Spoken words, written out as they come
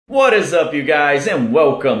What is up, you guys, and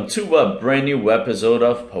welcome to a brand new episode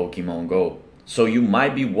of Pokemon Go. So you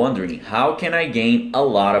might be wondering, how can I gain a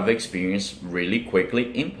lot of experience really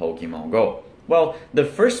quickly in Pokemon Go? Well, the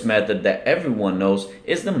first method that everyone knows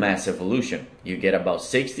is the mass evolution. You get about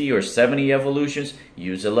 60 or 70 evolutions,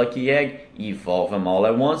 use a lucky egg, evolve them all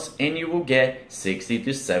at once, and you will get 60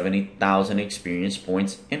 to 70,000 experience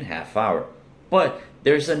points in half hour. But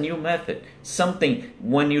there's a new method, something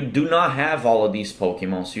when you do not have all of these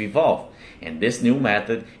Pokemon to evolve. And this new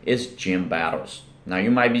method is gym battles. Now you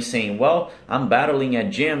might be saying, well, I'm battling at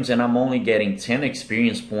gyms and I'm only getting 10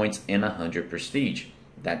 experience points and 100 prestige.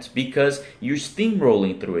 That's because you're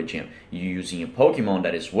steamrolling through a gym. You're using a Pokemon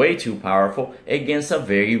that is way too powerful against a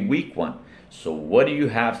very weak one. So what do you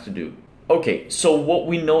have to do? Okay, so what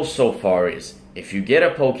we know so far is, if you get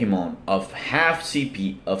a Pokemon of half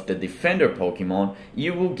CP of the Defender Pokemon,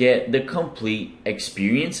 you will get the complete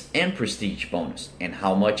experience and prestige bonus. And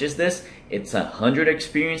how much is this? It's 100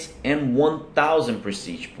 experience and 1000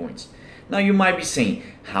 prestige points. Now you might be saying,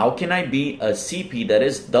 how can I be a CP that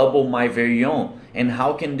is double my very own? And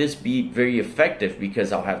how can this be very effective,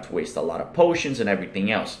 because I'll have to waste a lot of potions and everything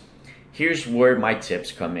else? Here's where my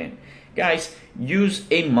tips come in. Guys, use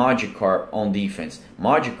a Magikarp on defense.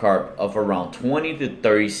 Magikarp of around 20 to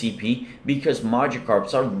 30 CP, because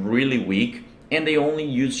Magikarps are really weak and they only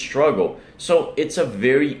use Struggle. So it's a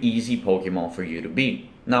very easy Pokemon for you to beat.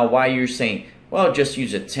 Now why you're saying, well, just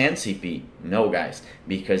use a 10 CP? No guys,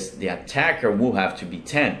 because the attacker will have to be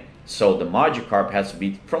 10. So the Magikarp has to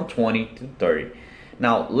be from 20 to 30.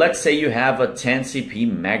 Now let's say you have a 10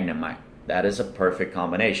 CP Magnemite. That is a perfect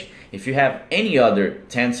combination. If you have any other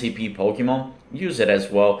 10 CP Pokemon, use it as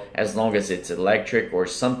well, as long as it's electric or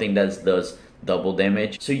something that does double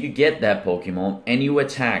damage. So you get that Pokemon and you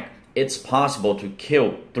attack. It's possible to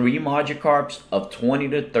kill 3 Magikarps of 20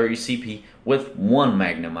 to 30 CP with 1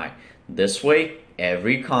 Magnemite. This way,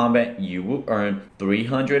 every combat you will earn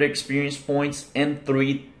 300 experience points and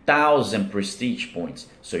 3,000 prestige points.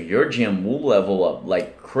 So your gym will level up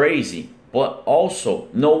like crazy. But also,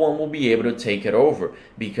 no one will be able to take it over,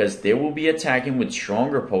 because they will be attacking with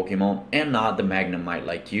stronger Pokemon and not the Magnemite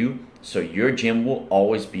like you. So your gym will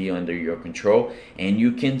always be under your control and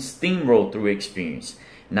you can steamroll through experience.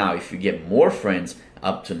 Now if you get more friends,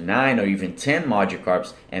 up to 9 or even 10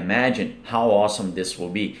 Magikarps, imagine how awesome this will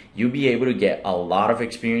be. You'll be able to get a lot of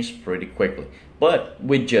experience pretty quickly. But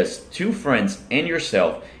with just 2 friends and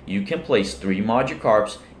yourself, you can place 3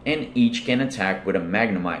 Magikarps and each can attack with a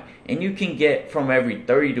Magnemite, and you can get from every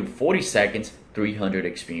 30 to 40 seconds 300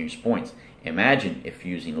 experience points. Imagine if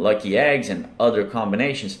using lucky eggs and other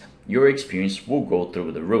combinations, your experience will go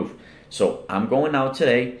through the roof. So I'm going out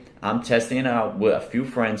today, I'm testing it out with a few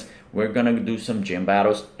friends. We're gonna do some gym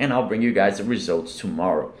battles and I'll bring you guys the results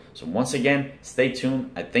tomorrow. So once again, stay tuned.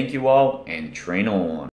 I thank you all and train on.